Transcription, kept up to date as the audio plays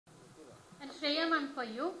Shriya ma'am, for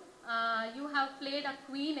you, you have played a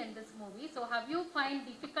queen in this movie. So have you find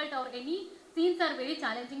difficult or any scenes are very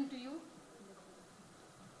challenging to you?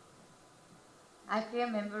 I play a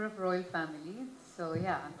member of royal family, so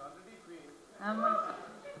yeah.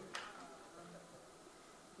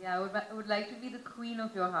 Yeah, I would like to be the queen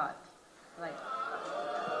of your heart. Like.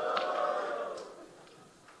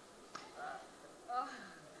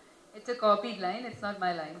 It's a copied line. It's not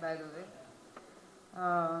my line, by the way.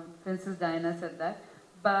 Princess Diana said that.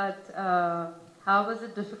 But how was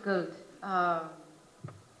it difficult?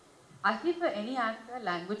 I feel for any actor,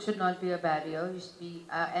 language should not be a barrier. You should be,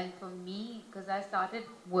 and for me, because I started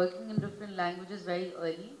working in different languages very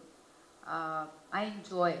early, I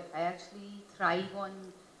enjoy. I actually thrive on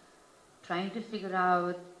trying to figure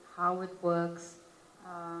out how it works,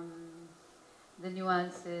 the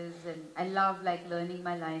nuances, and I love like learning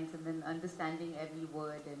my lines and then understanding every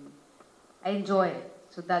word, and I enjoy it.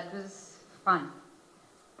 So that was fun.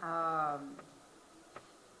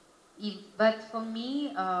 But for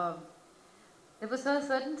me, there were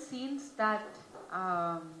certain scenes that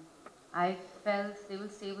I felt they will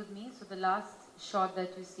stay with me. So the last shot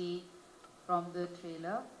that you see from the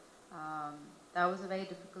trailer, that was a very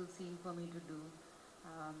difficult scene for me to do.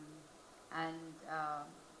 And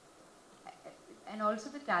and also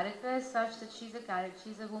the character is such that she's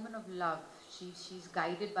a woman of love. She's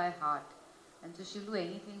guided by heart, and so she'll do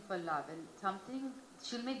anything for love. And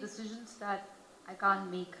she'll make decisions that I can't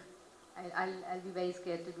make. I'll be very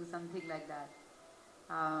scared to do something like that.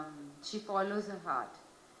 She follows her heart.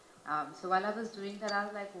 So while I was doing that, I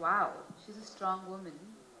was like, wow, she's a strong woman,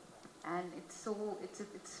 and it's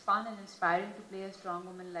fun and inspiring to play a strong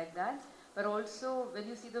woman like that. But also, when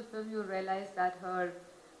you see the film, you realize that her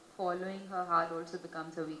following her heart also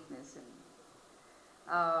becomes a weakness,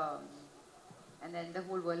 and then the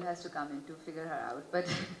whole world has to come in to figure her out. But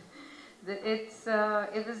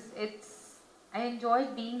I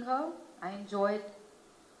enjoyed being her. I enjoyed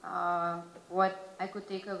what I could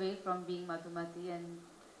take away from being Madhumati, and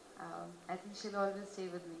I think she'll always stay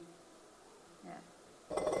with me. Yeah.